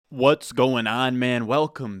What's going on, man?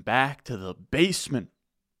 Welcome back to the basement.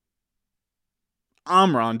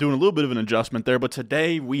 I'm Ron, doing a little bit of an adjustment there, but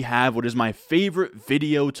today we have what is my favorite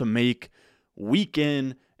video to make week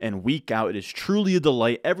in and week out. It is truly a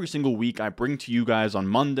delight. Every single week I bring to you guys on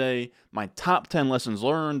Monday my top 10 lessons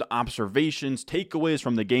learned, observations, takeaways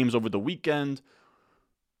from the games over the weekend.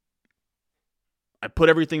 I put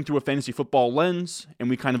everything through a fantasy football lens, and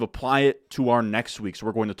we kind of apply it to our next week. So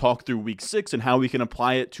we're going to talk through week 6 and how we can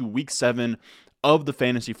apply it to week 7 of the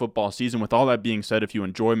fantasy football season. With all that being said, if you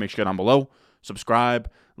enjoy, make sure you get down below,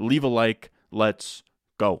 subscribe, leave a like. Let's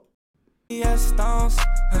go. Like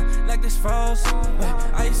this froze,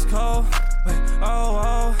 ice cold,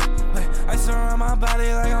 ice around my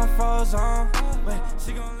body like I'm frozen.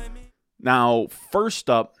 She gon' let me. Now, first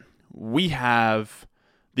up, we have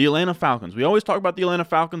the Atlanta Falcons. We always talk about the Atlanta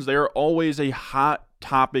Falcons. They are always a hot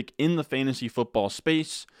topic in the fantasy football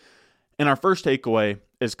space. And our first takeaway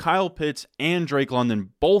is Kyle Pitts and Drake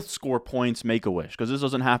London both score points, make a wish. Because this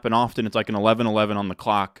doesn't happen often. It's like an 11-11 on the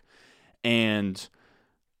clock. And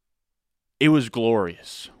it was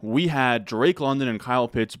glorious. We had Drake London and Kyle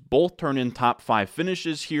Pitts both turn in top 5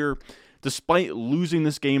 finishes here. Despite losing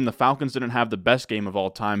this game, the Falcons didn't have the best game of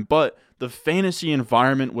all time, but the fantasy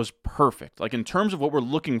environment was perfect. Like in terms of what we're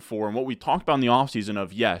looking for and what we talked about in the offseason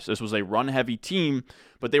of, yes, this was a run-heavy team,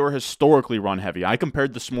 but they were historically run-heavy. I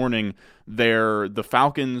compared this morning the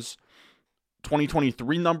Falcons'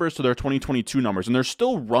 2023 numbers to their 2022 numbers, and they're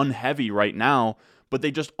still run-heavy right now, but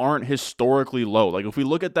they just aren't historically low. Like if we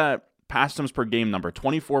look at that pass attempts per game number,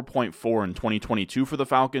 24.4 in 2022 for the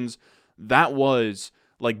Falcons, that was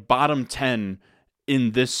like bottom 10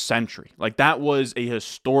 in this century. Like that was a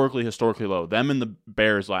historically low. Them and the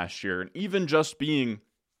Bears last year, and even just being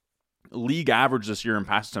league average this year in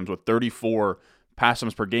pass attempts with 34 pass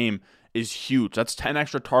attempts per game is huge. That's 10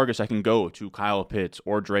 extra targets I can go to Kyle Pitts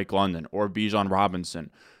or Drake London or Bijan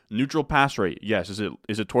Robinson. Neutral pass rate, yes. Is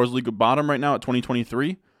it towards league bottom right now at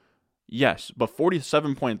 2023? Yes, but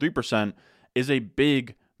 47.3% is a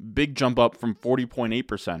big jump up from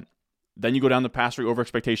 40.8%. Then you go down the pass rate over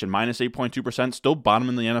expectation, minus 8.2%, still bottom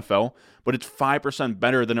in the NFL, but it's 5%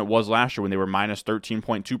 better than it was last year when they were minus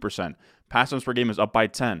 13.2%. Pass attempts per game is up by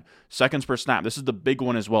 10. Seconds per snap, this is the big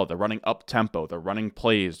one as well. They're running up tempo, they're running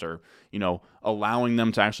plays, they're, allowing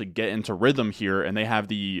them to actually get into rhythm here, and they have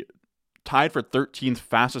the tied for 13th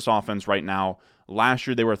fastest offense right now. Last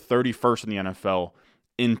year they were 31st in the NFL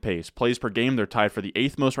in pace. Plays per game, they're tied for the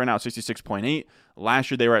 8th most right now at 66.8.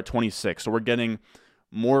 Last year they were at 26. So we're getting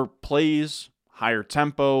more plays, higher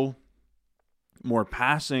tempo, more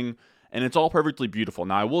passing, and it's all perfectly beautiful.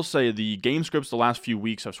 Now, I will say the game scripts the last few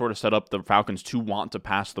weeks have sort of set up the Falcons to want to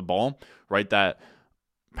pass the ball, right? That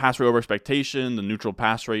pass rate over expectation, the neutral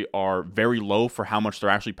pass rate are very low for how much they're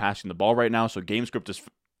actually passing the ball right now, so game script is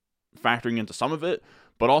factoring into some of it,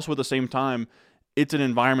 but also at the same time, it's an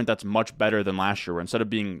environment that's much better than last year, where instead of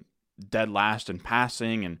being dead last in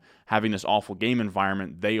passing and having this awful game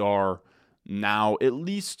environment, they are now at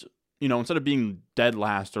least, instead of being dead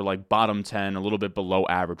last or like bottom 10, a little bit below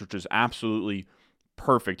average, which is absolutely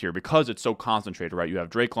perfect here because it's so concentrated, right? You have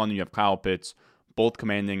Drake London, you have Kyle Pitts, both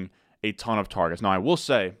commanding a ton of targets. Now, I will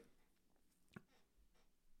say,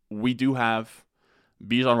 we do have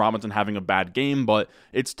Bijan Robinson having a bad game, but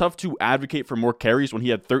it's tough to advocate for more carries when he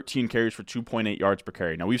had 13 carries for 2.8 yards per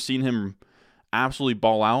carry. Now, we've seen him absolutely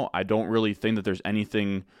ball out. I don't really think that there's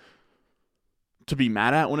anything to be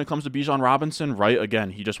mad at when it comes to Bijan Robinson, right? Again,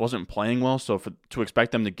 he just wasn't playing well, so to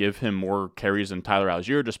expect them to give him more carries than Tyler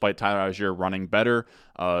Allgeier, despite Tyler Allgeier running better,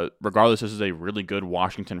 regardless, this is a really good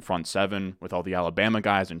Washington front seven with all the Alabama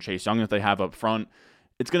guys and Chase Young that they have up front.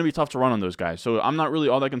 It's going to be tough to run on those guys, so I'm not really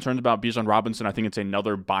all that concerned about Bijan Robinson. I think it's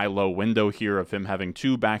another buy low window here of him having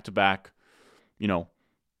 2 back-to-back,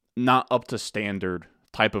 not up to standard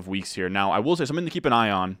type of weeks here. Now, I will say something to keep an eye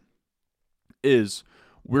on is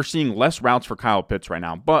we're seeing less routes for Kyle Pitts right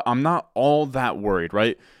now, but I'm not all that worried,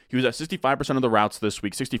 right? He was at 65% of the routes this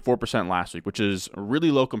week, 64% last week, which is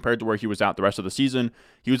really low compared to where he was at the rest of the season.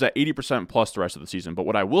 He was at 80% plus the rest of the season. But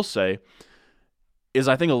what I will say is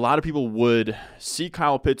I think a lot of people would see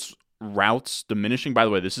Kyle Pitts' routes diminishing. By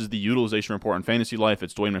the way, this is the utilization report in Fantasy Life.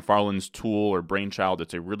 It's Dwayne McFarland's tool or brainchild.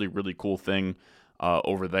 It's a really, really cool thing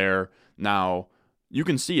over there. Now, you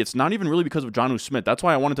can see it's not even really because of Jonnu Smith. That's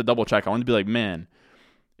why I wanted to double check. I wanted to be like, man,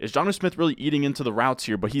 is Jonnu Smith really eating into the routes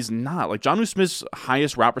here? But he's not. Like Jonnu Smith's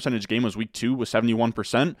highest route percentage game was week 2 with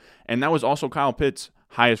 71%, and that was also Kyle Pitts'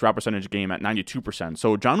 highest route percentage game at 92%.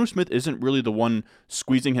 So Jonnu Smith isn't really the one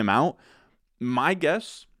squeezing him out. My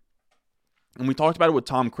guess And we talked about it with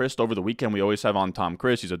Tom Christ over the weekend. We always have on Tom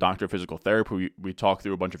Christ. He's a doctor of physical therapy. We talk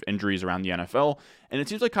through a bunch of injuries around the NFL. And it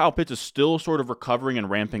seems like Kyle Pitts is still sort of recovering and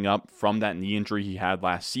ramping up from that knee injury he had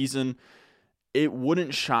last season. It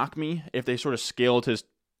wouldn't shock me if they sort of scaled his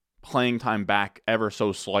playing time back ever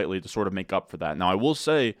so slightly to sort of make up for that. Now, I will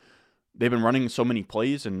say they've been running so many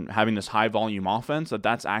plays and having this high volume offense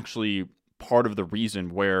that's actually part of the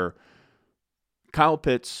reason where Kyle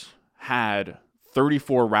Pitts had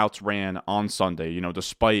 34 routes ran on Sunday,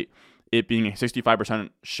 despite it being a 65%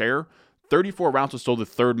 share. 34 routes is still the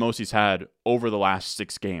third most he's had over the last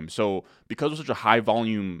 6 games. So because it was such a high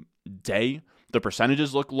volume day, the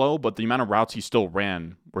percentages look low, but the amount of routes he still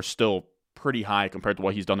ran were still pretty high compared to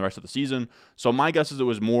what he's done the rest of the season. So my guess is it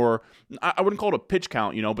was more, I wouldn't call it a pitch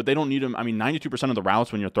count, but they don't need him. I mean, 92% of the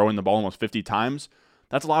routes when you're throwing the ball almost 50 times,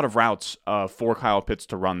 that's a lot of routes for Kyle Pitts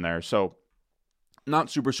to run there. So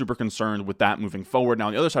not super concerned with that moving forward. Now,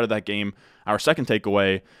 on the other side of that game, our second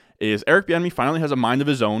takeaway is Eric Bieniemy finally has a mind of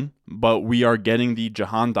his own, but we are getting the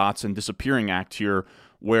Jahan Dotson disappearing act here,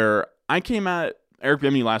 where I came at Eric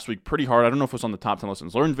Bieniemy last week pretty hard. I don't know if it was on the Top 10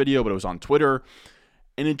 Lessons Learned video, but it was on Twitter,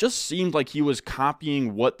 and it just seemed like he was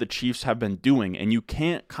copying what the Chiefs have been doing, and you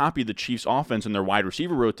can't copy the Chiefs' offense and their wide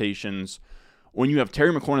receiver rotations when you have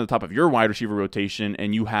Terry McLaurin at the top of your wide receiver rotation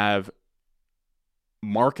and you have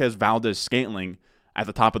Marquez Valdes-Scantling at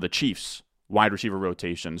the top of the Chiefs' wide receiver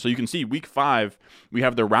rotation. So you can see week 5, we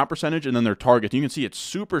have their route percentage and then their targets. You can see it's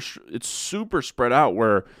super spread out,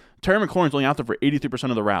 where Terry McLaurin's only out there for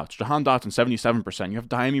 83% of the routes. Jahan Dotson, 77%. You have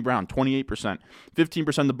Diami Brown, 28%.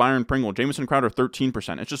 15% to Byron Pringle. Jamison Crowder,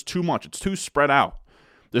 13%. It's just too much. It's too spread out.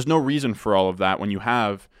 There's no reason for all of that when you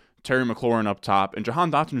have Terry McLaurin up top. And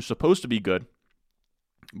Jahan Dotson is supposed to be good,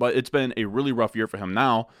 but it's been a really rough year for him.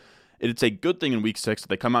 Now, it's a good thing in week 6 that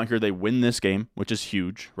they come out here, they win this game, which is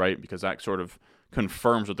huge, right? Because that sort of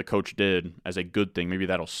confirms what the coach did as a good thing. Maybe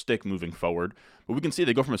that'll stick moving forward. But we can see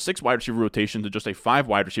they go from a 6 wide receiver rotation to just a 5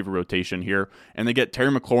 wide receiver rotation here, and they get Terry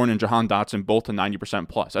McLaurin and Jahan Dotson both to 90%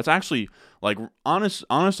 plus. That's actually, like, honest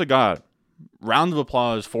to God, round of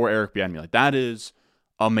applause for Eric Bieniemy. Like, that is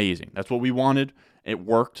amazing. That's what we wanted. It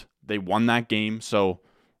worked. They won that game. So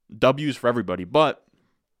W's for everybody. But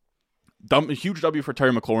a huge W for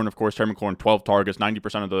Terry McLaurin, of course. Terry McLaurin, 12 targets,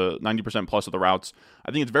 90% plus of the routes.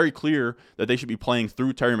 I think it's very clear that they should be playing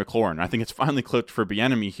through Terry McLaurin. I think it's finally clicked for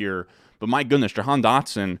Bieniemy here. But my goodness, Jahan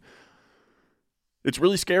Dotson, it's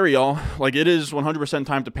really scary, y'all. Like, it is 100%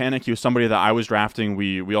 time to panic. He was somebody that I was drafting.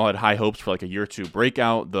 We all had high hopes for like a year or two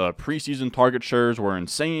breakout. The preseason target shares were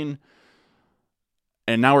insane.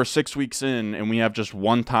 And now we're 6 weeks in, and we have just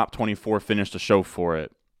one top 24 finish to show for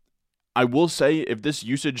it. I will say, if this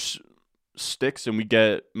usage sticks and we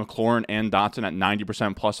get McLaurin and Dotson at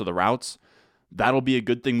 90% plus of the routes, that'll be a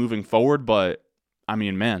good thing moving forward. But I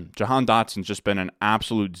mean, man, Jahan Dotson's just been an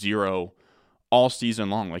absolute zero all season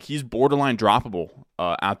long. Like, he's borderline droppable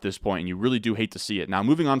at this point, and you really do hate to see it. Now,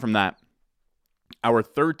 moving on from that, our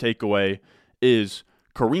third takeaway is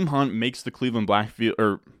Kareem Hunt makes the Cleveland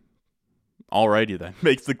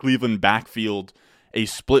makes the Cleveland backfield a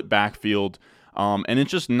split backfield. And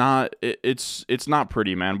it's just not, it's not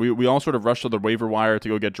pretty, man. We all sort of rushed to the waiver wire to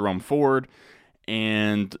go get Jerome Ford,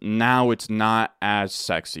 and now it's not as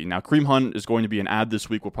sexy. Now, Kareem Hunt is going to be an ad this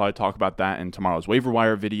week. We'll probably talk about that in tomorrow's waiver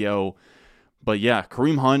wire video. But yeah,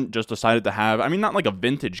 Kareem Hunt just decided to have, I mean, not like a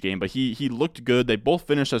vintage game, but he looked good. They both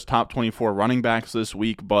finished as top 24 running backs this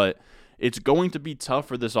week, but it's going to be tough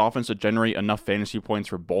for this offense to generate enough fantasy points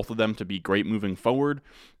for both of them to be great moving forward.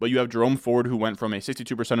 But you have Jerome Ford, who went from a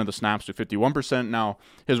 62% of the snaps to 51%. Now,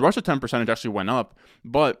 his rush attempt percentage actually went up,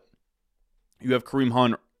 but you have Kareem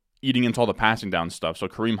Hunt eating into all the passing down stuff. So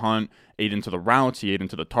Kareem Hunt ate into the routes, he ate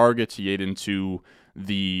into the targets, he ate into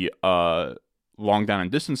the long down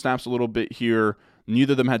and distance snaps a little bit here.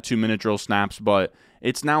 Neither of them had 2-minute drill snaps, but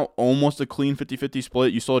it's now almost a clean 50-50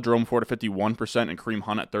 split. You saw Jerome Ford at 51% and Kareem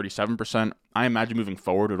Hunt at 37%. I imagine moving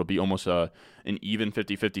forward, it'll be almost an even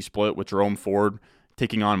 50-50 split with Jerome Ford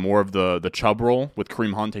taking on more of the Chubb role, with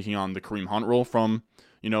Kareem Hunt taking on the Kareem Hunt role from,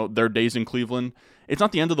 their days in Cleveland. It's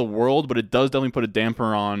not the end of the world, but it does definitely put a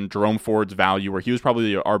damper on Jerome Ford's value, where he was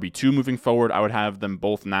probably the RB2 moving forward. I would have them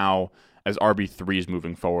both now as RB3s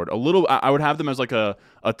moving forward. I would have them as like a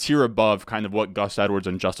tier above kind of what Gus Edwards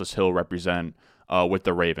and Justice Hill represent with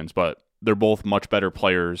the Ravens, but they're both much better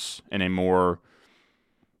players in a more,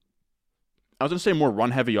 I was going to say more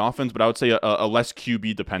run-heavy offense, but I would say a less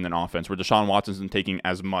QB-dependent offense, where Deshaun Watson isn't taking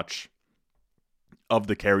as much of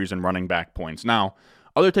the carries and running back points. Now,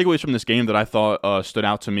 other takeaways from this game that I thought stood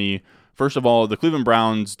out to me, first of all, the Cleveland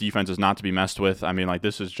Browns defense is not to be messed with. I mean, like,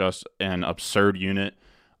 this is just an absurd unit.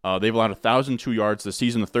 They've allowed 1,002 yards this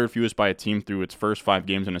season, the third fewest by a team through its first 5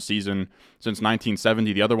 games in a season since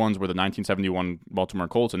 1970. The other ones were the 1971 Baltimore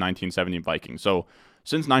Colts and 1970 Vikings. So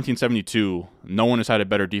since 1972, no one has had a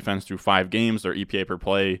better defense through 5 games. Their EPA per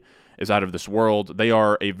play is out of this world. They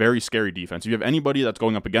are a very scary defense. If you have anybody that's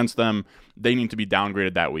going up against them, they need to be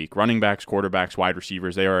downgraded that week. Running backs, quarterbacks, wide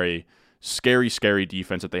receivers, they are a scary, scary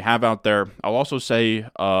defense that they have out there. I'll also say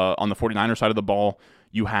on the 49ers side of the ball,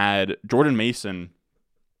 you had Jordan Mason.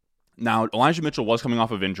 Now, Elijah Mitchell was coming off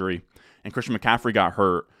of injury, and Christian McCaffrey got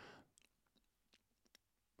hurt.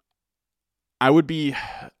 I'm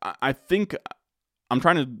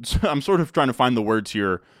sort of trying to find the words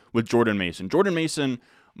here with Jordan Mason. Jordan Mason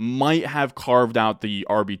might have carved out the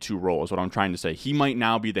RB2 role, is what I'm trying to say. He might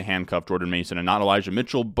now be the handcuffed Jordan Mason and not Elijah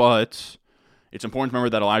Mitchell, but it's important to remember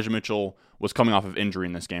that Elijah Mitchell was coming off of injury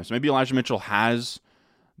in this game. So maybe Elijah Mitchell has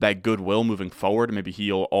that goodwill moving forward. Maybe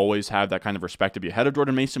he'll always have that kind of respect to be ahead of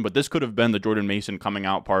Jordan Mason, but this could have been the Jordan Mason coming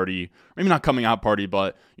out party. Maybe not coming out party,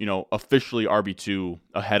 but, officially RB2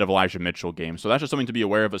 ahead of Elijah Mitchell game. So that's just something to be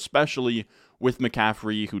aware of, especially with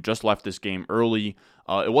McCaffrey, who just left this game early.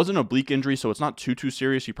 It wasn't an oblique injury, so it's not too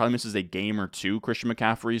serious. He probably misses a game or two, Christian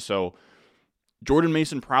McCaffrey. So Jordan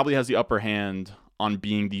Mason probably has the upper hand on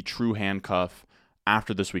being the true handcuff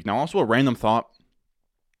after this week. Now, also a random thought.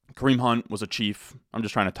 Kareem Hunt was a Chief. I'm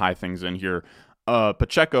just trying to tie things in here.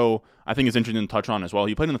 Pacheco, I think, is interesting to touch on as well.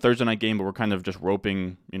 He played in the Thursday night game, but we're kind of just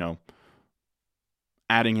roping,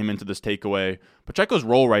 adding him into this takeaway. Pacheco's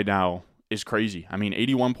role right now is crazy. I mean,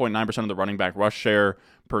 81.9% of the running back rush share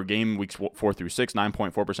per game, weeks 4 through 6,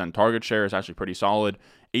 9.4% target share is actually pretty solid.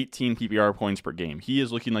 18 PPR points per game. He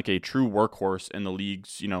is looking like a true workhorse in the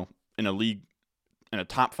leagues, in a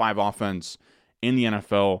top 5 offense in the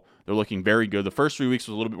NFL. They're looking very good. The first 3 weeks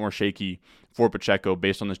was a little bit more shaky for Pacheco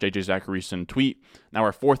based on this J.J. Zacharyson tweet. Now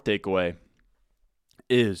our fourth takeaway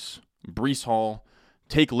is Breece Hall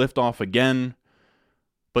take liftoff again,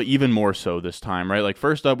 but even more so this time, right? Like,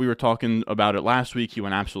 first up, we were talking about it last week. He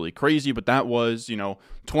went absolutely crazy, but that was,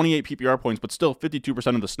 28 PPR points, but still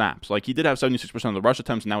 52% of the snaps. Like, he did have 76% of the rush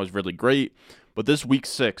attempts, and that was really great. But this week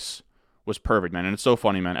 6 was perfect, man. And it's so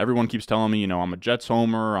funny, man. Everyone keeps telling me, I'm a Jets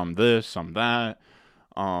homer, I'm this, I'm that.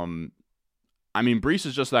 Breece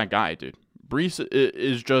is just that guy, dude. Breece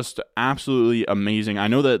is just absolutely amazing. I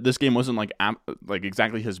know that this game wasn't like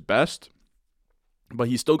exactly his best, but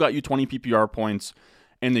he still got you 20 PPR points,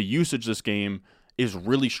 and the usage this game is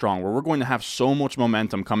really strong, where we're going to have so much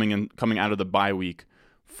momentum coming out of the bye week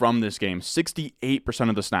from this game. 68%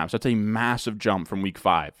 of the snaps. That's a massive jump from week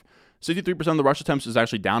 5. 63% of the rush attempts is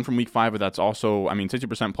actually down from week 5, but that's also,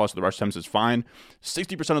 60% plus of the rush attempts is fine.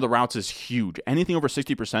 60% of the routes is huge. Anything over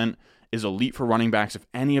 60% is elite for running backs. If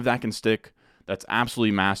any of that can stick, that's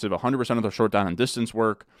absolutely massive. 100% of the short down and distance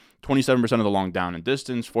work, 27% of the long down and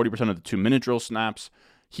distance, 40% of the 2-minute drill snaps.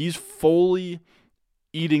 He's fully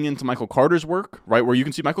eating into Michael Carter's work, right? Where you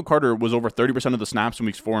can see Michael Carter was over 30% of the snaps in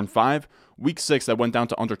weeks 4 and 5. Week 6, that went down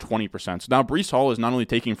to under 20%. So now Breece Hall is not only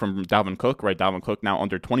taking from Dalvin Cook, right? Dalvin Cook now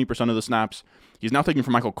under 20% of the snaps. He's now taking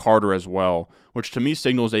from Michael Carter as well, which to me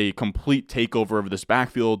signals a complete takeover of this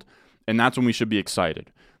backfield, and that's when we should be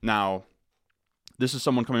excited. Now, this is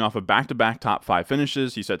someone coming off of back-to-back top 5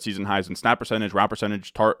 finishes. He set season highs in snap percentage, route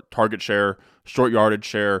percentage, target share, short yardage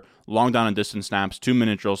share, long down and distance snaps,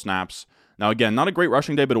 2-minute drill snaps. Now, again, not a great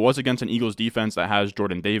rushing day, but it was against an Eagles defense that has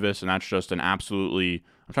Jordan Davis, and that's just an absolutely,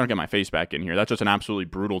 I'm trying to get my face back in here, that's just an absolutely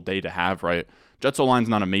brutal day to have, right? Jets O-line's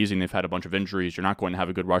not amazing. They've had a bunch of injuries. You're not going to have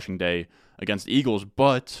a good rushing day against the Eagles,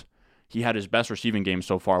 but he had his best receiving game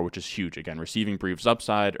so far, which is huge. Again, receiving breeds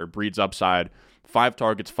upside. 5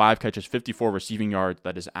 targets, 5 catches, 54 receiving yards.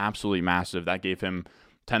 That is absolutely massive. That gave him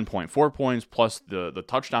 10.4 points, plus the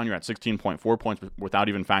touchdown. You're at 16.4 points without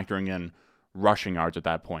even factoring in rushing yards at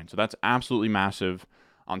that point. So that's absolutely massive.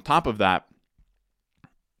 On top of that,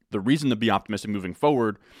 the reason to be optimistic moving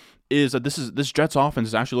forward is that this Jets offense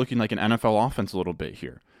is actually looking like an NFL offense a little bit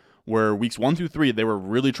here, where weeks 1 through 3, they were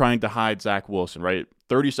really trying to hide Zach Wilson, right?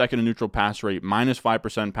 32nd in neutral pass rate, minus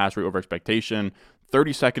 5% pass rate over expectation,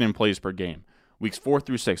 32nd in plays per game. Weeks 4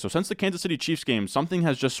 through 6. So since the Kansas City Chiefs game, something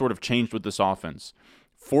has just sort of changed with this offense.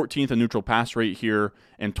 14th in neutral pass rate here,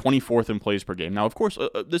 and 24th in plays per game. Now, of course,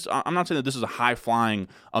 I'm not saying that this is a high-flying,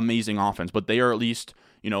 amazing offense, but they are at least,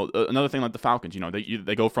 another thing like the Falcons,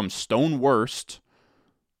 they go from stone worst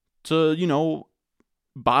to,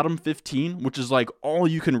 bottom 15, which is like all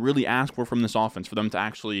you can really ask for from this offense, for them to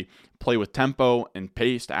actually play with tempo and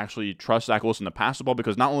pace, to actually trust Zach Wilson to pass the ball,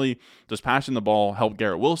 because not only does passing the ball help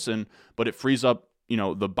Garrett Wilson, but it frees up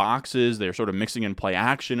the boxes. They're sort of mixing in play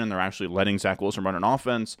action, and they're actually letting Zach Wilson run an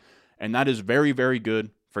offense. And that is very, very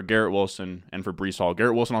good for Garrett Wilson and for Breece Hall.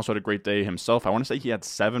 Garrett Wilson also had a great day himself. I want to say he had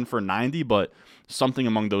 7 for 90, but something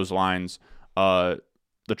among those lines.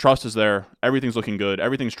 The trust is there. Everything's looking good.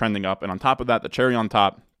 Everything's trending up. And on top of that, the cherry on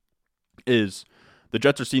top is the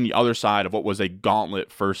Jets are seeing the other side of what was a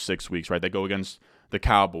gauntlet first 6 weeks, right? They go against the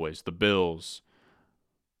Cowboys, the Bills.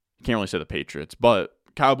 You can't really say the Patriots, but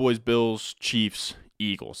Cowboys, Bills, Chiefs,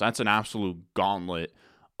 Eagles. That's an absolute gauntlet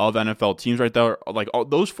of NFL teams right there. Like,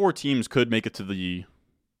 those 4 teams could make it to the...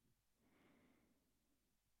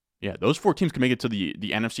 Yeah, those 4 teams can make it to the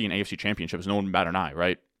NFC and AFC championships. No one bat an eye,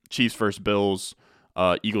 right? Chiefs versus Bills,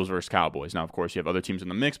 Eagles versus Cowboys. Now, of course, you have other teams in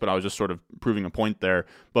the mix, but I was just sort of proving a point there.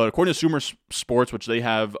 But according to Sumer Sports, which they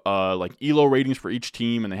have like ELO ratings for each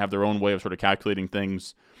team, and they have their own way of sort of calculating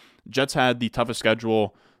things, Jets had the toughest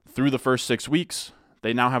schedule through the first 6 weeks.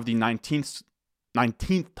 They now have the 19th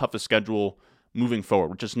toughest schedule moving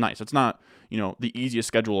forward, which is nice. It's not, the easiest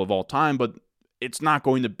schedule of all time, but it's not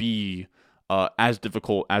going to be as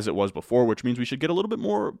difficult as it was before, which means we should get a little bit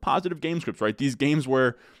more positive game scripts, right? These games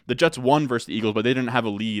where the Jets won versus the Eagles, but they didn't have a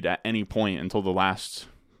lead at any point until the last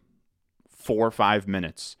 4 or 5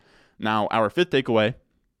 minutes. Now, our 5th takeaway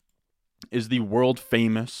is the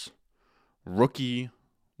world-famous rookie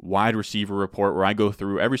wide receiver report, where I go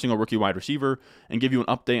through every single rookie wide receiver and give you an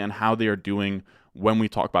update on how they are doing when we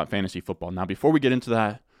talk about fantasy football. Now, before we get into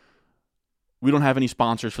that, we don't have any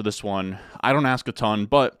sponsors for this one. I don't ask a ton,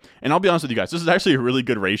 and I'll be honest with you guys, this is actually a really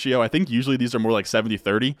good ratio. I think usually these are more like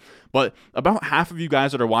 70-30, but about half of you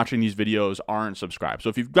guys that are watching these videos aren't subscribed. So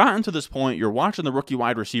if you've gotten to this point, you're watching the rookie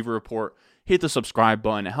wide receiver report, hit the subscribe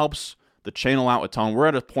button. It helps the channel out a ton. We're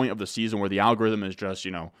at a point of the season where the algorithm is just,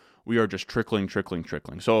 we are just trickling.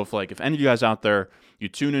 So if any of you guys out there, you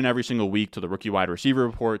tune in every single week to the rookie wide receiver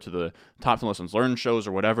report, to the top 10 lessons learned shows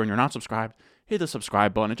or whatever, and you're not subscribed, hit the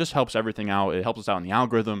subscribe button. It just helps everything out. It helps us out in the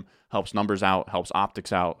algorithm, helps numbers out, helps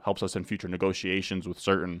optics out, helps us in future negotiations with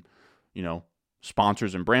certain,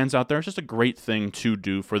 sponsors and brands out there. It's just a great thing to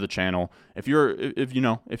do for the channel. If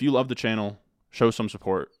you love the channel, show some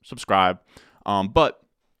support, subscribe. But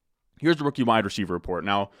here's the rookie wide receiver report.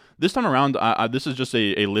 Now, this time around, this is just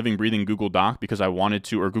a living, breathing Google Doc because I wanted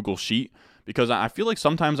to, or Google Sheet, because I feel like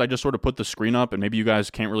sometimes I just sort of put the screen up and maybe you guys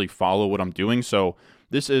can't really follow what I'm doing. So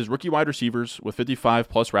this is rookie wide receivers with 55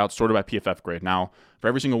 plus routes sorted by PFF grade. Now, for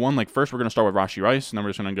every single one, first we're going to start with Rashee Rice, and then we're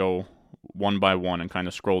just going to go one by one and kind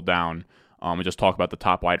of scroll down and just talk about the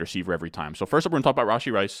top wide receiver every time. So first up, we're going to talk about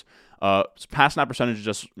Rashee Rice. Pass snap percentage is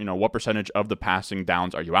just, what percentage of the passing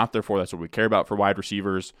downs are you out there for? That's what we care about for wide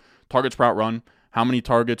receivers. Targets per route run. How many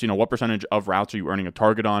targets, what percentage of routes are you earning a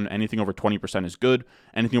target on? Anything over 20% is good.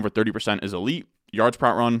 Anything over 30% is elite. Yards per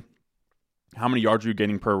route run. How many yards are you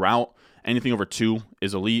getting per route? Anything over 2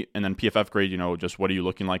 is elite. And then PFF grade, just what are you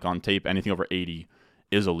looking like on tape? Anything over 80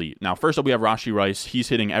 is elite. Now, first up, we have Rashee Rice. He's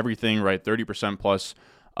hitting everything, right? 30% plus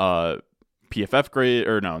PFF grade,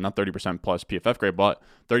 or no, not 30% plus PFF grade, but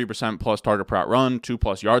 30% plus target per route run, 2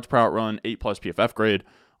 plus yards per route run, 8 plus PFF grade.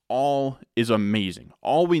 All is amazing.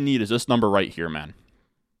 All we need is this number right here, man.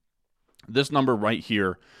 This number right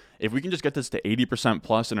here. If we can just get this to 80%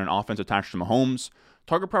 plus in an offense attached to Mahomes,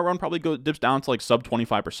 target per run probably dips down to sub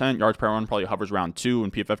 25%. Yards per run probably hovers around 2,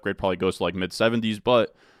 and PFF grade probably goes to mid 70s.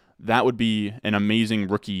 But that would be an amazing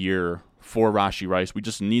rookie year for Rashee Rice. We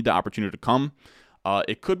just need the opportunity to come.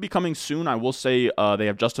 It could be coming soon. I will say they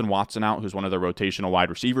have Justin Watson out, who's one of their rotational wide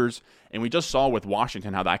receivers. And we just saw with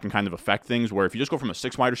Washington how that can kind of affect things, where if you just go from a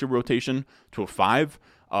 6 wide receiver rotation to a 5,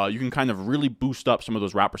 you can kind of really boost up some of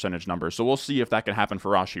those route percentage numbers. So we'll see if that can happen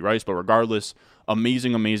for Rashee Rice. But regardless,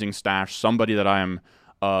 amazing stash. Somebody that I am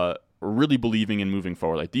really believing in moving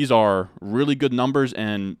forward. These are really good numbers,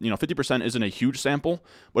 and 50% isn't a huge sample,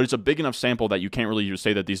 but it's a big enough sample that you can't really just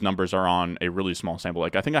say that these numbers are on a really small sample. I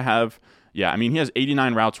think I have, he has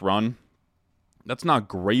 89 routes run. That's not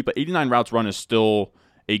great, but 89 routes run is still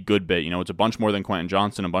a good bit. It's a bunch more than Quentin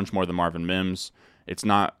Johnson, a bunch more than Marvin Mims. It's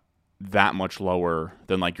not that much lower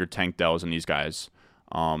than your Tank Dells and these guys.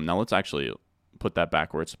 Now let's actually put that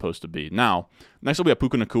back where it's supposed to be. Now, next up we have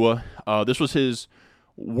Puka Nacua. This was his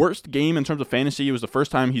worst game in terms of fantasy. It was the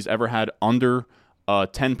first time he's ever had under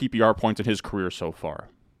 10 PPR points in his career so far.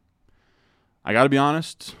 I got to be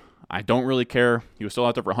honest, I don't really care. He was still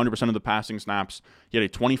out there for 100% of the passing snaps. He had a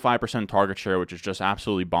 25% target share, which is just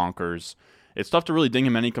absolutely bonkers. It's tough to really ding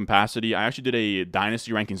him any capacity. I actually did a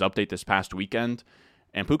Dynasty rankings update this past weekend,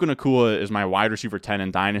 and Puka Nacua is my wide receiver 10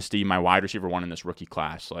 in Dynasty, my wide receiver 1 in this rookie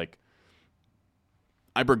class.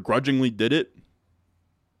 I begrudgingly did it,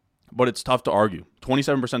 but it's tough to argue.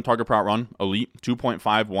 27% target per route run, elite.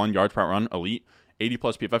 2.51 yards per route run, elite. 80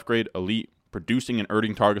 plus PFF grade, elite. Producing and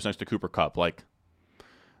earning targets next to Cooper Kupp.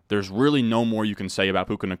 There's really no more you can say about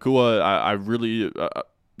Puka Nacua. I really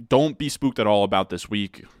don't be spooked at all about this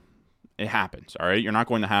week. It happens, all right? You're not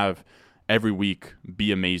going to have every week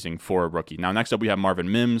be amazing for a rookie. Now, next up, we have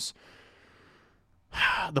Marvin Mims.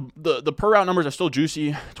 The per route numbers are still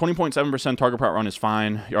juicy. 20.7% target per route run is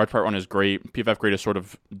fine. Yards per route run is great. PFF grade is sort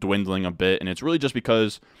of dwindling a bit, and it's really just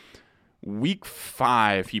because week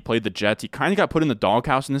 5, he played the Jets. He kind of got put in the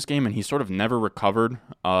doghouse in this game, and he sort of never recovered.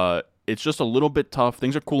 It's just a little bit tough.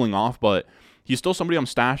 Things are cooling off, but he's still somebody I'm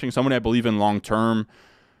stashing, somebody I believe in long term.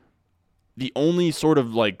 The only sort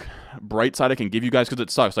of like bright side I can give you guys, because it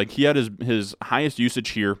sucks, like he had his highest usage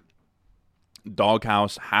here.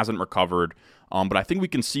 Doghouse hasn't recovered. But I think we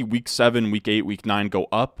can see week 7, week 8, week 9 go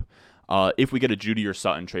up if we get a Jeudy or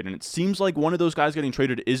Sutton trade. And it seems like one of those guys getting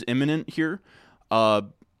traded is imminent here.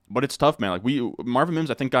 But it's tough, man. Like Marvin Mims,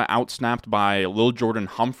 I think, got outsnapped by Lil Jordan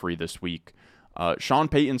Humphrey this week. Sean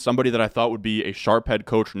Payton, somebody that I thought would be a sharp head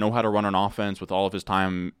coach, know how to run an offense with all of his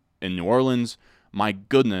time in New Orleans. My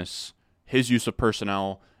goodness, his use of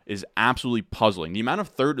personnel is absolutely puzzling. The amount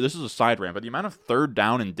of this is a side rant, but the amount of third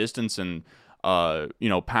down and distance and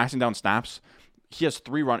passing down snaps. He has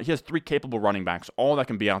three capable running backs, all that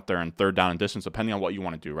can be out there in third down and distance, depending on what you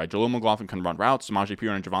want to do, right? Jaleel McLaughlin can run routes. Samaje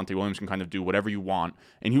Perine and Javonte Williams can kind of do whatever you want.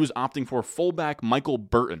 And he was opting for fullback Michael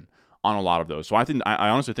Burton on a lot of those. So I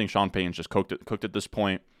honestly think Sean Payton's just cooked at this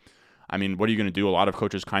point. I mean, what are you going to do? A lot of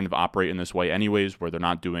coaches kind of operate in this way anyways, where they're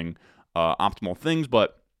not doing optimal things.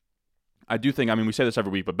 But I do think, we say this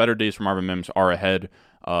every week, but better days for Marvin Mims are ahead.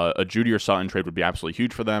 A Jeudy or Sutton trade would be absolutely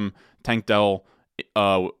huge for them. Tank Dell,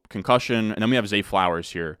 concussion, and then we have Zay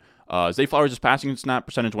Flowers here. Zay Flowers' passing snap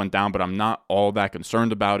percentage went down, but I'm not all that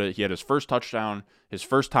concerned about it. He had his first touchdown, his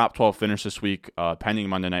first top 12 finish this week, pending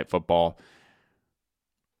Monday Night Football.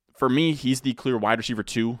 For me, he's the clear wide receiver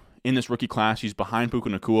 2 in this rookie class. He's behind Puka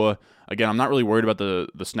Nacua. Again, I'm not really worried about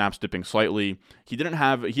the snaps dipping slightly. He had a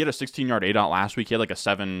 16-yard ADOT last week. He had like a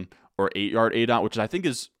 7 or 8-yard ADOT, which I think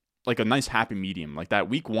is like a nice happy medium. Like that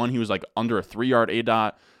week 1, he was like under a 3-yard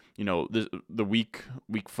ADOT. The week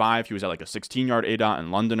 5, he was at like a 16-yard ADOT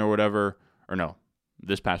in London or whatever. Or no,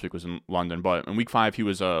 this past week was in London. But in week 5, he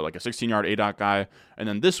was like a 16-yard ADOT guy. And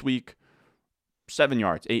then this week, 7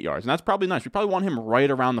 yards, 8 yards. And that's probably nice. We probably want him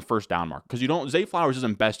right around the first down mark. Because Zay Flowers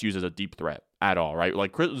isn't best used as a deep threat at all, right?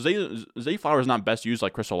 Like Zay Flowers is not best used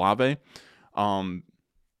like Chris Olave. I'm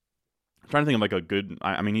trying to think of like a good...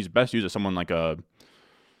 he's best used as someone like a...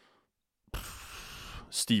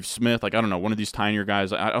 Steve Smith, like I don't know, one of these tinier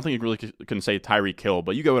guys. I don't think you really can say Tyreek Hill,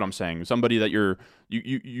 but you get what I'm saying. Somebody that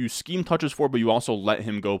you scheme touches for, but you also let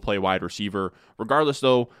him go play wide receiver. Regardless,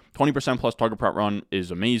 though, 20% plus target per run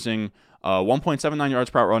is amazing. 1.79 yards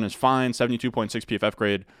per run is fine. 72.6 PFF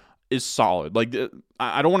grade is solid. Like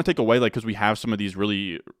I don't want to take away because we have some of these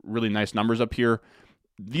really really nice numbers up here.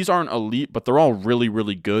 These aren't elite, but they're all really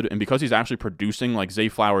really good. And because he's actually producing, like Zay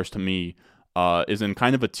Flowers to me. Is in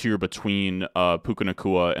kind of a tier between Puka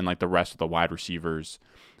Nacua and like the rest of the wide receivers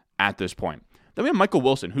at this point. Then we have Michael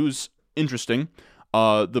Wilson, who's interesting.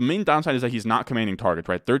 The main downside is that he's not commanding targets,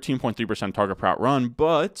 right? 13.3% target per run,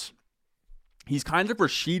 but he's kind of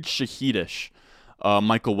Rashid Shaheed-ish,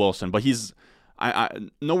 Michael Wilson. But he's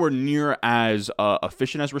nowhere near as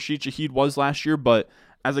efficient as Rashid Shaheed was last year, but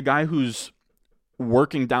as a guy who's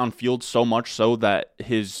working downfield so much so that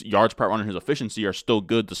his yards per run and his efficiency are still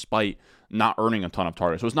good despite not earning a ton of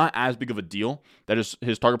targets. So it's not as big of a deal that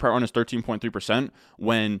his target per run is 13.3%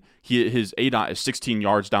 when his ADOT is 16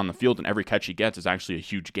 yards down the field and every catch he gets is actually a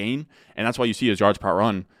huge gain. And that's why you see his yards per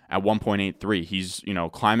run at 1.83. He's,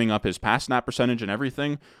 climbing up his pass snap percentage and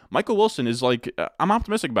everything. Michael Wilson is like, I'm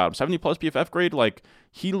optimistic about him. 70 plus PFF grade. Like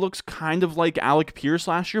he looks kind of like Alec Pierce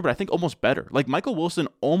last year, but I think almost better. Like Michael Wilson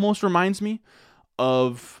almost reminds me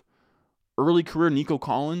of early career Nico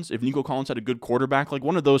Collins, if Nico Collins had a good quarterback, like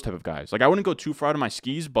one of those type of guys. Like I wouldn't go too far out of my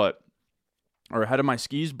skis, or ahead of my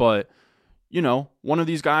skis, but one of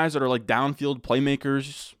these guys that are like downfield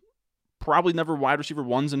playmakers, probably never wide receiver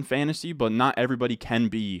 1s in fantasy, but not everybody can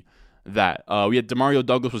be that. We had Demario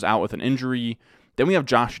Douglas was out with an injury. Then we have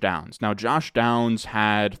Josh Downs. Now Josh Downs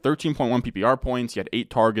had 13.1 PPR points. He had 8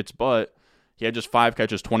 targets, but he had just 5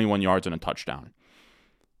 catches, 21 yards, and a touchdown.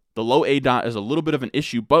 The low ADOT is a little bit of an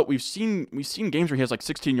issue, but we've seen games where he has like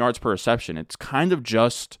 16 yards per reception. It's kind of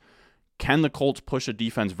just, can the Colts push a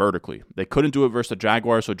defense vertically? They couldn't do it versus the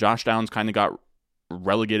Jaguars, so Josh Downs kind of got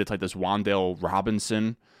relegated to like this Wan'Dale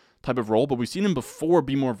Robinson type of role, but we've seen him before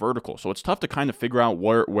be more vertical. So it's tough to kind of figure out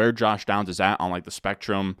where Josh Downs is at on like the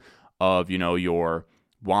spectrum of, your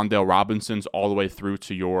Wan'Dale Robinsons all the way through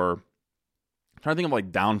to your, I'm trying to think of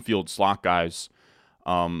like downfield slot guys.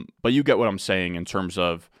 But you get what I'm saying in terms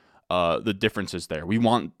of the differences there. We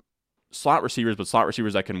want slot receivers, but slot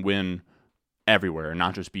receivers that can win everywhere and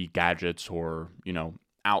not just be gadgets or,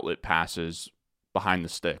 outlet passes behind the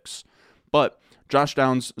sticks. But Josh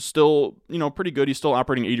Downs still, pretty good. He's still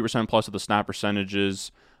operating 80% plus of the snap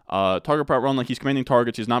percentages. Target per run, he's commanding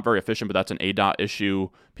targets. He's not very efficient, but that's an ADOT issue.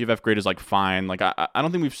 PFF grade is fine. I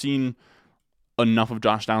don't think we've seen enough of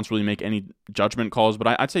Josh Downs to really make any judgment calls, but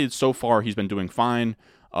I'd say so far he's been doing fine.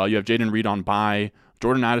 You have Jayden Reed on bye.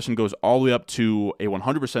 Jordan Addison goes all the way up to a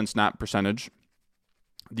 100% snap percentage.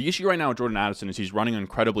 The issue right now with Jordan Addison is he's running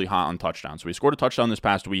incredibly hot on touchdowns. So he scored a touchdown this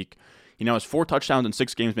past week. He now has 4 touchdowns in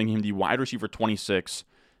 6 games, making him the wide receiver 26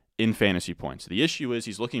 in fantasy points. The issue is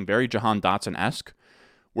he's looking very Jahan Dotson-esque,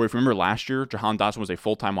 where if you remember last year, Jahan Dotson was a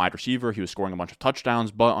full-time wide receiver. He was scoring a bunch of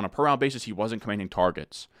touchdowns, but on a per-route basis, he wasn't commanding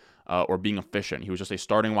targets or being efficient. He was just a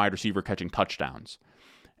starting wide receiver catching touchdowns.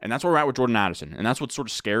 And that's where we're at with Jordan Addison. And that's what's sort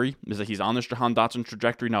of scary, is that he's on this Jahan Dotson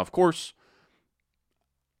trajectory. Now, of course,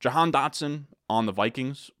 Jahan Dotson on the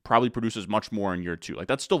Vikings probably produces much more in year 2.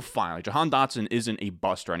 That's still fine. Jahan Dotson isn't a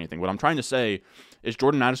bust or anything. What I'm trying to say is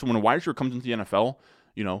Jordan Addison, when a wide receiver comes into the NFL,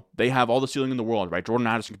 they have all the ceiling in the world, right? Jordan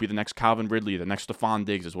Addison could be the next Calvin Ridley, the next Stephon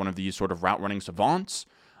Diggs is one of these sort of route running savants.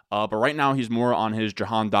 But right now he's more on his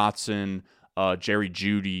Jahan Dotson, Jerry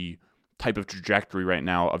Jeudy type of trajectory right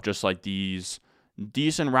now of just these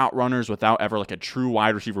decent route runners without ever a true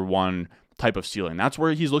wide receiver 1 type of ceiling. That's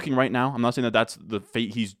where he's looking right now. I'm not saying that that's the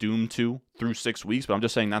fate he's doomed to through 6 weeks, but I'm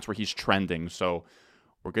just saying that's where he's trending. So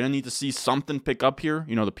we're going to need to see something pick up here.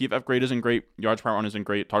 The PFF grade isn't great. Yards per run isn't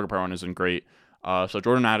great. Target per run isn't great. So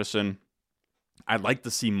Jordan Addison, I'd like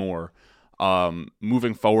to see more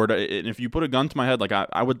moving forward. And if you put a gun to my head,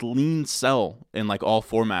 I would lean sell in all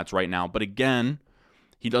formats right now. But again,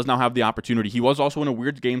 he does now have the opportunity. He was also in a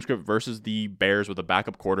weird game script versus the Bears with a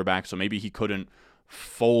backup quarterback, so maybe he couldn't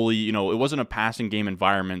fully, it wasn't a passing game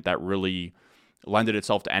environment that really lended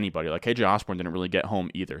itself to anybody. KJ Osborne didn't really get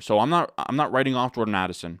home either. So I'm not writing off Jordan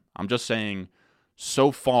Addison. I'm just saying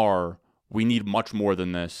so far we need much more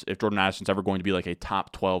than this if Jordan Addison's ever going to be a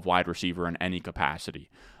top 12 wide receiver in any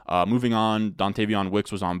capacity. Moving on, Dontavion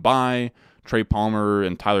Wicks was on bye. Trey Palmer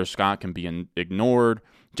and Tyler Scott can be ignored.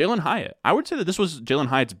 Jalen Hyatt. I would say that this was Jalen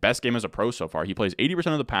Hyatt's best game as a pro so far. He plays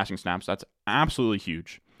 80% of the passing snaps. That's absolutely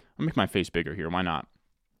huge. I'll make my face bigger here. Why not?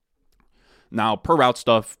 Now, per route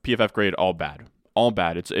stuff, PFF grade, all bad. All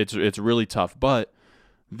bad. It's really tough. But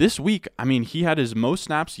this week, he had his most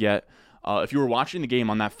snaps yet. If you were watching the game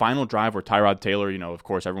on that final drive where Tyrod Taylor, of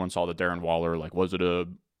course, everyone saw the Darren Waller, was it a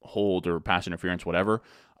hold or pass interference, whatever.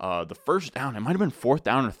 The first down, it might have been 4th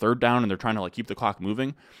down or 3rd down, and they're trying to keep the clock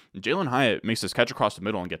moving. Jalen Hyatt makes this catch across the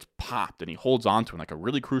middle and gets popped, and he holds on to it in a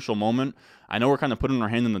really crucial moment. I know we're kind of putting our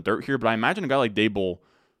hand in the dirt here, but I imagine a guy like Dable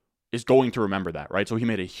is going to remember that, right? So he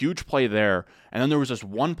made a huge play there, and then there was this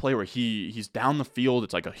one play where he's down the field.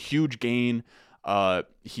 It's a huge gain.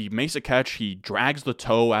 He makes a catch. He drags the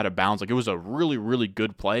toe out of bounds. It was a really, really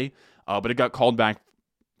good play, but it got called back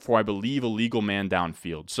for, I believe, a legal man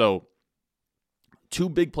downfield. So 2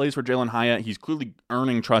 big plays for Jalen Hyatt. He's clearly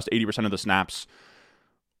earning trust 80% of the snaps.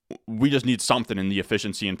 We just need something in the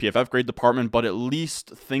efficiency and PFF grade department, but at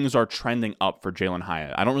least things are trending up for Jalen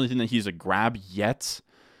Hyatt. I don't really think that he's a grab yet.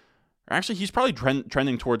 Actually, he's probably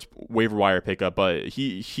trending towards waiver wire pickup, but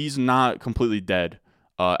he's not completely dead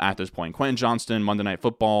at this point. Quentin Johnston, Monday Night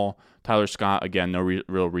Football. Tyler Scott, again, no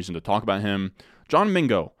real reason to talk about him. John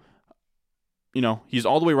Mingo, he's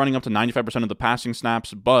all the way running up to 95% of the passing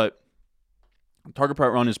snaps, but target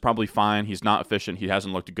per run is probably fine. He's not efficient. He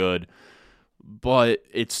hasn't looked good. But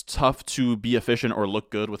it's tough to be efficient or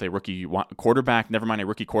look good with a rookie quarterback, never mind a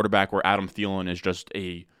rookie quarterback where Adam Thielen is just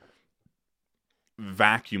a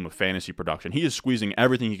vacuum of fantasy production. He is squeezing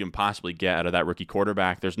everything he can possibly get out of that rookie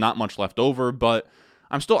quarterback. There's not much left over, but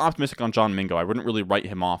I'm still optimistic on John Mingo. I wouldn't really write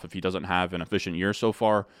him off if he doesn't have an efficient year so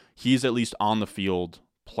far. He's at least on the field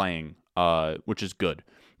playing, which is good.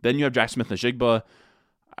 Then you have Jack Smith-Njigba.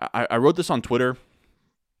 I wrote this on Twitter.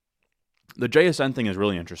 The JSN thing is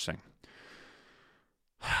really interesting.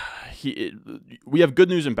 We have good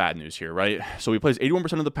news and bad news here, right? So he plays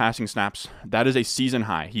 81% of the passing snaps. That is a season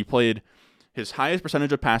high. He played his highest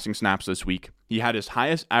percentage of passing snaps this week. He had his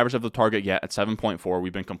highest average of the target yet at 7.4.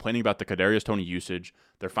 We've been complaining about the Kadarius Toney usage.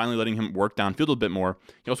 They're finally letting him work downfield a bit more.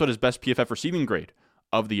 He also had his best PFF receiving grade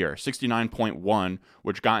of the year, 69.1,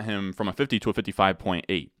 which got him from a 50 to a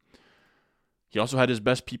 55.8. He also had his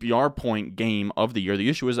best PPR point game of the year. The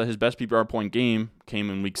issue is that his best PPR point game came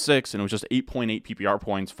in week 6, and it was just 8.8 PPR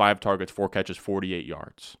points, 5 targets, 4 catches, 48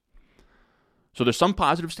 yards. So there's some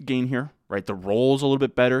positives to gain here, right? The role's a little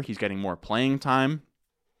bit better. He's getting more playing time.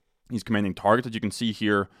 He's commanding targets, as you can see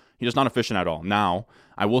here. He's just not efficient at all. Now,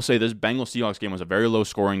 I will say this Bengals-Seahawks game was a very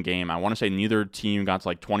low-scoring game. I want to say neither team got to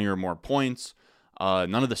like 20 or more points.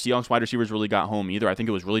 None of the Seahawks wide receivers really got home either. I think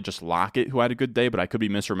it was really just Lockett who had a good day, but I could be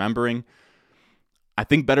misremembering. I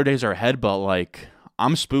think better days are ahead, but like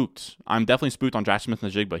I'm spooked. I'm definitely spooked on Jackson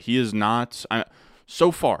Smith-Njigba. He is not.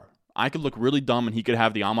 So far, I could look really dumb and he could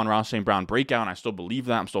have the Amon-Ra St. Brown breakout, and I still believe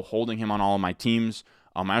that. I'm still holding him on all of my teams.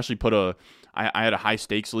 I actually I had a high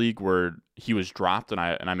stakes league where he was dropped, and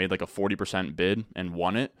I made like a 40% bid and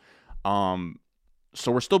won it.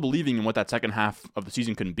 So we're still believing in what that second half of the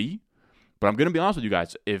season can be. But I'm going to be honest with you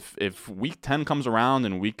guys. If week 10 comes around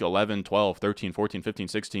and week 11, 12, 13, 14, 15,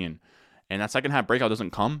 16, and that second half breakout doesn't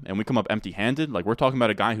come and we come up empty-handed, like we're talking about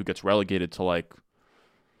a guy who gets relegated to like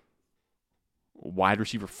wide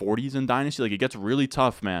receiver 40s in Dynasty. Like it gets really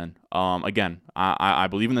tough, man. Again, I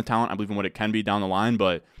believe in the talent. I believe in what it can be down the line,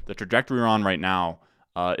 but the trajectory we're on right now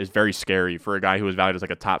is very scary for a guy who is valued as like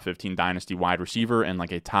a top 15 Dynasty wide receiver and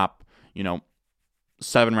like a top,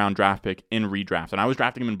 7-round draft pick in redraft. And I was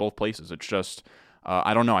drafting him in both places. It's just,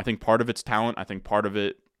 I don't know. I think part of it's talent. I think part of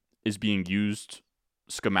it is being used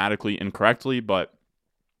schematically incorrectly, but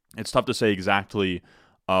it's tough to say exactly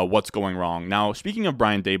what's going wrong. Now, speaking of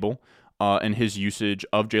Brian Daboll and his usage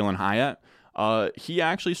of Jalin Hyatt, he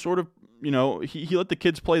actually sort of, he let the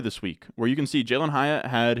kids play this week, where you can see Jalin Hyatt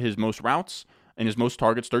had his most routes and his most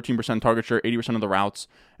targets, 13% target share, 80% of the routes,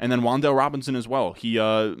 and then Wan'Dale Robinson as well.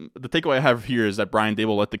 The takeaway I have here is that Brian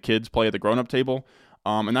Daboll let the kids play at the grown-up table,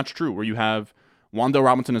 and that's true, where you have Wan'Dale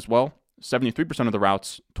Robinson as well, 73% of the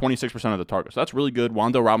routes, 26% of the targets. So that's really good.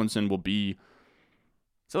 Wan'Dale Robinson will be,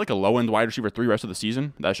 is that like a low-end wide receiver 3 rest of the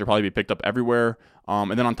season? That should probably be picked up everywhere.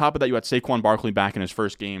 And then on top of that, you had Saquon Barkley back in his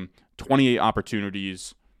first game, 28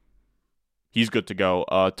 opportunities. He's good to go.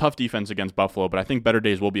 Tough defense against Buffalo, but I think better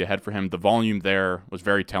days will be ahead for him. The volume there was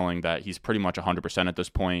very telling that he's pretty much 100% at this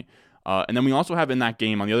point. And then we also have in that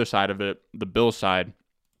game, on the other side of it, the Bills side,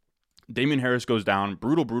 Damian Harris goes down.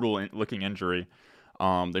 Brutal looking injury.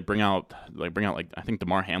 They bring out like I think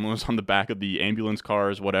DeMar Hamlin was on the back of the ambulance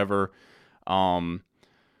cars, whatever. But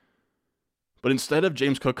instead of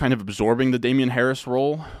James Cook kind of absorbing the Damian Harris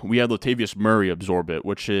role, we had Latavius Murray absorb it,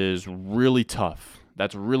 which is really tough.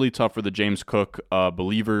 That's really tough for the James Cook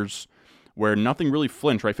believers, where nothing really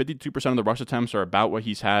flinched, right? 52% of the rush attempts are about what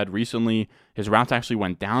he's had recently. His routes actually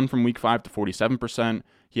went down from week 5 to 47%.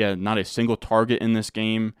 He had not a single target in this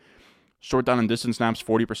game. Short down and distance snaps,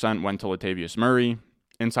 40% went to Latavius Murray.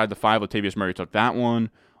 Inside the 5, Latavius Murray took that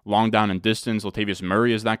one. Long down and distance, Latavius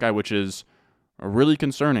Murray is that guy, which is really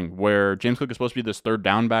concerning, where James Cook is supposed to be this third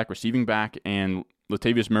down back, receiving back, and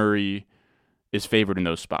Latavius Murray is favored in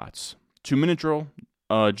those spots. 2-minute drill,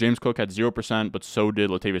 James Cook had 0%, but so did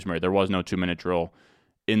Latavius Murray. There was no 2-minute drill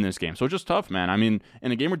in this game. So it's just tough, man. I mean,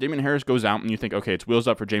 in a game where Damian Harris goes out and you think, okay, it's wheels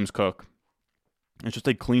up for James Cook, it's just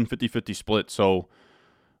a clean 50-50 split. So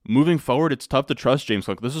moving forward, it's tough to trust James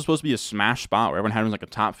Cook. This is supposed to be a smash spot where everyone had him as like a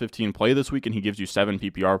top 15 play this week, and he gives you 7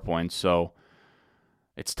 PPR points. So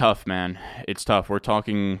it's tough, man. It's tough. We're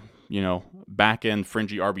talking, back-end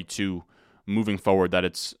fringy RB2 moving forward, that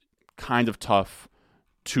it's kind of tough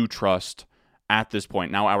to trust at this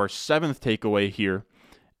point. Now, our 7th takeaway here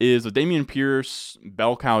is the Dameon Pierce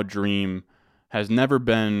bell cow dream has never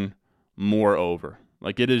been more over.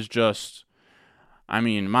 Like, it is just,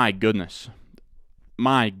 my goodness.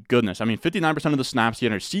 My goodness. 59% of the snaps, he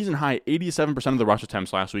had a season high 87% of the rush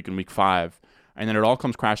attempts last week in week 5, and then it all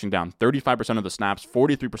comes crashing down. 35% of the snaps,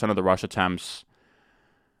 43% of the rush attempts.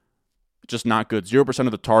 Just not good. 0%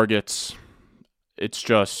 of the targets.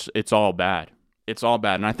 It's all bad. It's all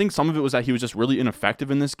bad. And I think some of it was that he was just really ineffective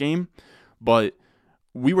in this game. But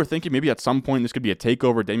we were thinking maybe at some point this could be a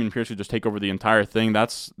takeover. Dameon Pierce could just take over the entire thing.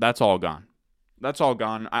 That's all gone. That's all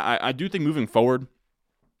gone. I do think moving forward,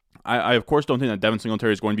 I of course don't think that Devin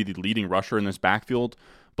Singletary is going to be the leading rusher in this backfield.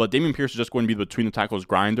 But Dameon Pierce is just going to be the between the tackles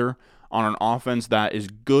grinder on an offense that is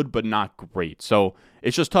good but not great. So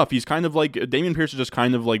it's just tough. He's kind of like, Dameon Pierce is just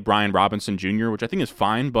kind of like Brian Robinson Jr., which I think is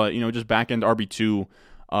fine, but, just back-end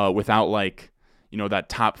RB2 without like, that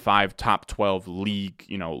top 5, top 12 league,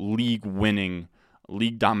 league winning,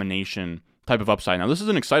 league domination type of upside. Now, this is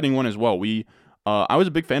an exciting one as well. I was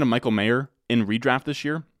a big fan of Michael Mayer in redraft this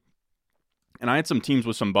year, and I had some teams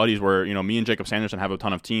with some buddies where, me and Jacob Sanderson have a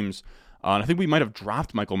ton of teams, and I think we might have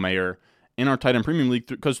dropped Michael Mayer in our tight end premium league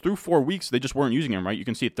because through 4 weeks, they just weren't using him, right? You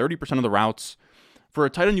can see 30% of the routes. For a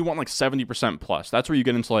tight end, you want like 70% plus. That's where you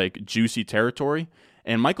get into like juicy territory.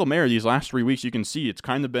 And Michael Mayer, these last 3 weeks, you can see it's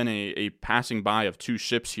kind of been a passing by of 2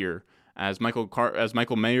 ships here. As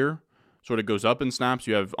Michael Mayer sort of goes up in snaps,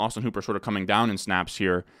 you have Austin Hooper sort of coming down in snaps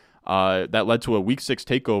here. That led to a week 6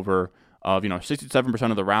 takeover of 67%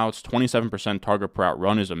 of the routes, 27% target per route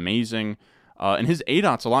run is amazing. And his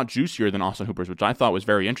ADOT's a lot juicier than Austin Hooper's, which I thought was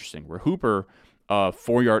very interesting. Where Hooper,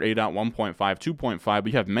 4-yard ADOT, 1.5, 2.5.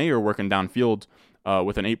 We have Mayer working downfield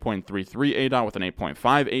with an 8.33 ADOT, with an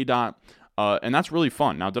 8.5 ADOT. And that's really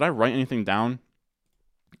fun. Now, did I write anything down?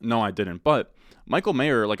 No, I didn't. But Michael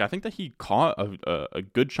Mayer, I think that he caught a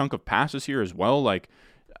good chunk of passes here as well.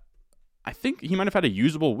 I think he might have had a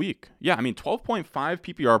usable week. Yeah, 12.5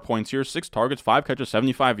 PPR points here, 6 targets, 5 catches,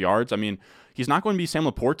 75 yards. He's not going to be Sam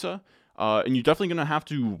Laporta. And you're definitely going to have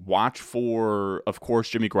to watch for, of course,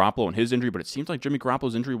 Jimmy Garoppolo and his injury, but it seems like Jimmy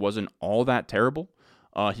Garoppolo's injury wasn't all that terrible.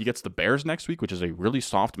 He gets the Bears next week, which is a really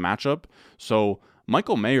soft matchup. So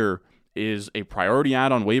Michael Mayer is a priority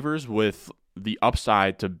add on waivers with the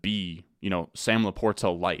upside to be, Sam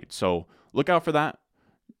Laporta light. So look out for that.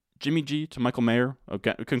 Jimmy G to Michael Mayer.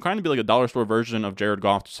 Okay, it can kind of be like a dollar store version of Jared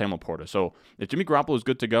Goff to Sam Laporta. So if Jimmy Garoppolo is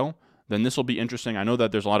good to go, then this will be interesting. I know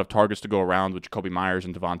that there's a lot of targets to go around with Jacoby Myers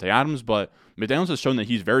and Devontae Adams, but McDaniels has shown that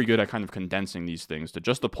he's very good at kind of condensing these things to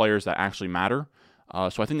just the players that actually matter.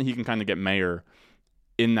 So I think that he can kind of get Mayer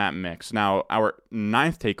in that mix. Now, our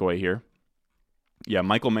 9th takeaway here. Yeah,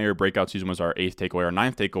 Michael Mayer breakout season was our 8th takeaway. Our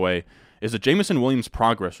 9th takeaway is the Jameson Williams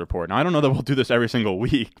progress report. Now, I don't know that we'll do this every single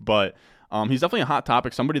week, but he's definitely a hot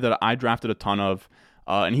topic, somebody that I drafted a ton of,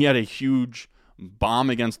 and he had a huge bomb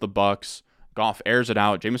against the Bucs. Goff airs it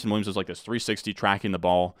out. Jameson Williams is like this 360 tracking the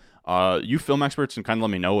ball. You film experts can kind of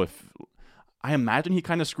let me know if I imagine he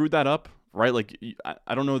kind of screwed that up, right?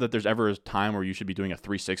 I don't know that there's ever a time where you should be doing a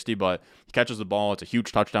 360, but he catches the ball. It's a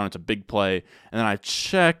huge touchdown. It's a big play. And then I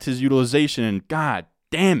checked his utilization, and God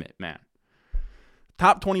damn it, man.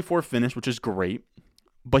 Top 24 finish, which is great,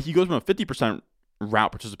 but he goes from a 50%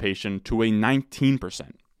 route participation to a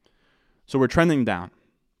 19%. So we're trending down.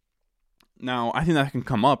 Now, I think that can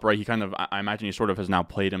come up, right? I imagine he sort of has now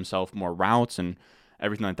played himself more routes and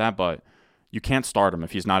everything like that, but you can't start him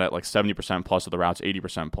if he's not at 70% plus of the routes,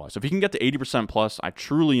 80% plus. If he can get to 80% plus, I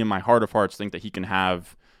truly, in my heart of hearts, think that he can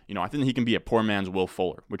have, I think that he can be a poor man's Will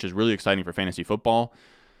Fuller, which is really exciting for fantasy football.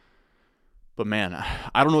 But man,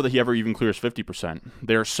 I don't know that he ever even clears 50%.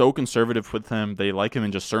 They're so conservative with him. They like him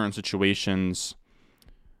in just certain situations.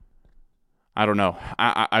 I don't know.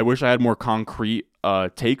 I wish I had more concrete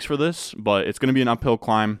takes for this, but it's going to be an uphill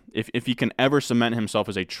climb. If he can ever cement himself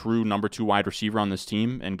as a true number 2 wide receiver on this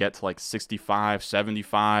team and get to 65,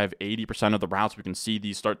 75, 80% of the routes, we can see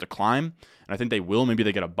these start to climb. And I think they will. Maybe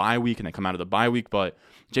they get a bye week and they come out of the bye week. But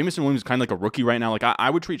Jameson Williams is kind of like a rookie right now. I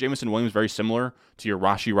would treat Jameson Williams very similar to your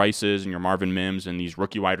Rashee Rices and your Marvin Mims and these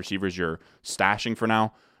rookie wide receivers you're stashing for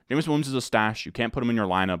now. Jameson Williams is a stash. You can't put him in your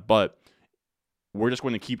lineup, but we're just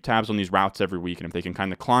going to keep tabs on these routes every week, and if they can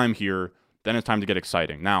kind of climb here, then it's time to get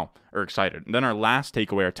excited. And then our last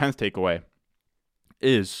takeaway, our 10th takeaway,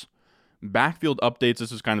 is backfield updates.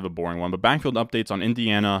 This is kind of a boring one, but backfield updates on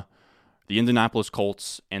Indiana, the Indianapolis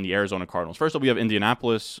Colts, and the Arizona Cardinals. First up, we have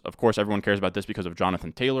Indianapolis. Of course, everyone cares about this because of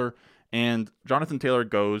Jonathan Taylor, and Jonathan Taylor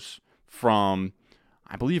goes from,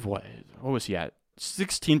 I believe, what was he at?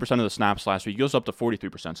 16% of the snaps last week. He goes up to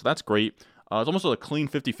 43%, so that's great. It's almost a clean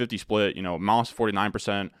 50-50 split. Moss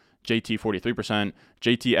 49%, JT 43%.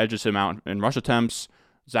 JT edges him out in rush attempts.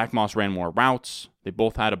 Zach Moss ran more routes. They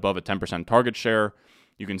both had above a 10% target share.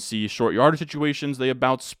 You can see short yardage situations, they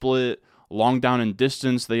about split. Long down and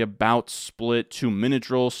distance, they about split. 2-minute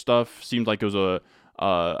drill stuff seemed like it was 100%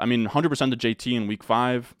 to JT in week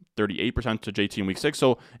 5, 38% to JT in week 6.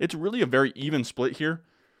 So it's really a very even split here.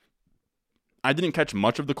 I didn't catch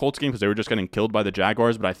much of the Colts game because they were just getting killed by the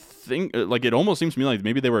Jaguars, but I think it almost seems to me like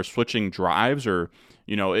maybe they were switching drives or,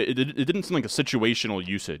 it didn't seem like a situational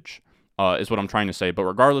usage is what I'm trying to say. But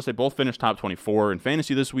regardless, they both finished top 24 in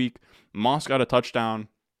fantasy this week. Moss got a touchdown.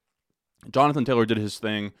 Jonathan Taylor did his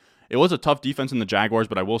thing. It was a tough defense in the Jaguars,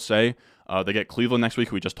 but I will say they get Cleveland next week,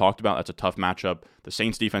 who we just talked about. That's a tough matchup. The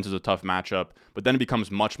Saints defense is a tough matchup, but then it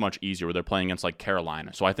becomes much, much easier where they're playing against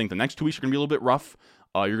Carolina. So I think the next 2 weeks are going to be a little bit rough.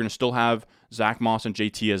 You're going to still have Zach Moss and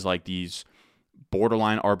JT as these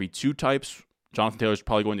borderline RB2 types. Jonathan Taylor's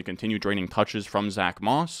probably going to continue draining touches from Zach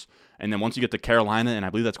Moss. And then once you get to Carolina, and I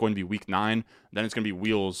believe that's going to be week 9, then it's going to be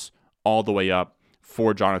wheels all the way up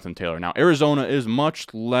for Jonathan Taylor. Now, Arizona is much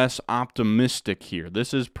less optimistic here.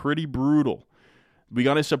 This is pretty brutal. We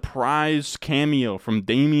got a surprise cameo from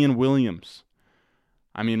Damian Williams.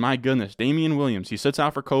 My goodness, Damian Williams. He sits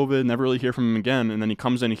out for COVID, never really hear from him again, and then he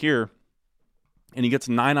comes in here, and he gets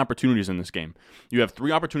 9 opportunities in this game. You have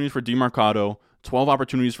 3 opportunities for DeMarcado, 12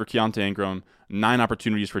 opportunities for Keontae Ingram, 9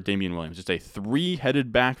 opportunities for Damian Williams. It's a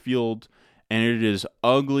 3-headed backfield, and it is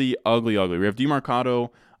ugly, ugly, ugly. We have DeMarcado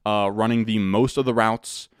running the most of the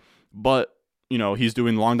routes, but he's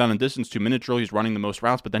doing long down and distance, 2-minute drill. He's running the most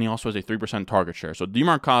routes, but then he also has a 3% target share. So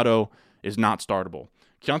DeMarcado is not startable.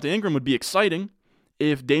 Keontae Ingram would be exciting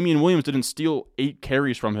if Damian Williams didn't steal 8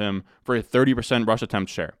 carries from him for a 30% rush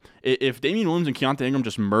attempt share. If Damian Williams and Keontae Ingram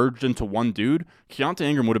just merged into one dude, Keontae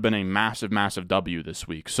Ingram would have been a massive, massive W this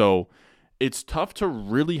week. So it's tough to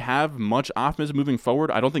really have much optimism moving forward.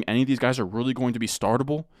 I don't think any of these guys are really going to be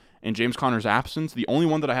startable in James Conner's absence. The only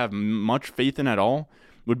one that I have much faith in at all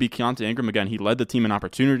would be Keontae Ingram. Again, he led the team in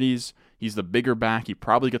opportunities. He's the bigger back. He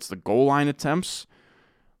probably gets the goal line attempts.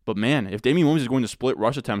 But man, if Damian Williams is going to split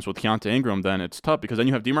rush attempts with Keontae Ingram, then it's tough because then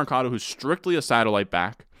you have DeMarcado, who's strictly a satellite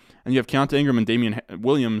back, and you have Keontae Ingram and Damian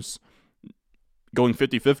Williams going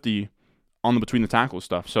 50-50 on the between the tackle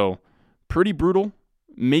stuff. So pretty brutal.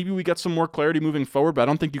 Maybe we get some more clarity moving forward, but I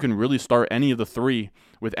don't think you can really start any of the three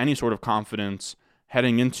with any sort of confidence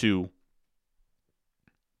heading into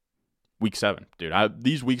Week 7. Dude,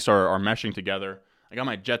 these weeks are meshing together. I got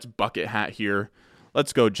my Jets bucket hat here.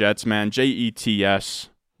 Let's go Jets, man. Jets.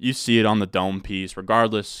 You see it on the dome piece.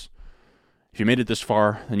 Regardless, if you made it this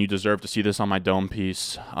far, then you deserve to see this on my dome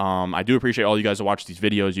piece. I do appreciate all you guys that watch these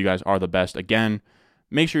videos. You guys are the best. Again,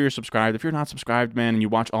 make sure you're subscribed. If you're not subscribed, man, and you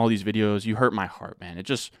watch all these videos, you hurt my heart, man. It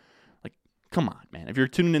just, come on, man. If you're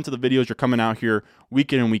tuning into the videos, you're coming out here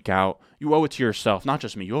week in and week out, you owe it to yourself. Not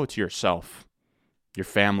just me. You owe it to yourself, your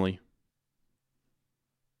family,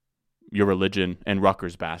 your religion, and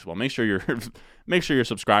Rutgers basketball. Make sure you're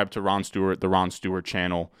subscribed to Ron Stewart, the Ron Stewart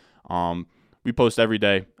channel. We post every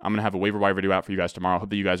day. I'm gonna have a waiver wire video out for you guys tomorrow. Hope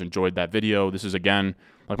that you guys enjoyed that video. This is again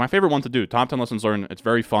my favorite one to do. Top 10 lessons learned. It's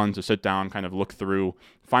very fun to sit down, kind of look through,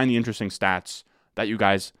 find the interesting stats that you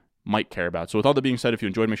guys might care about. So with all that being said, if you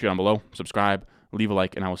enjoyed, make sure you're down below, subscribe, leave a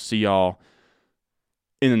like, and I will see y'all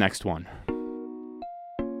in the next one.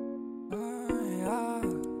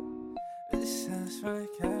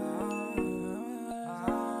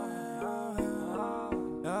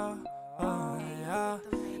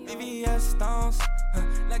 Stones,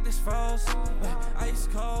 like this froze, ice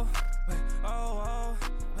cold,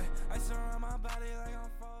 ice around my body like I'm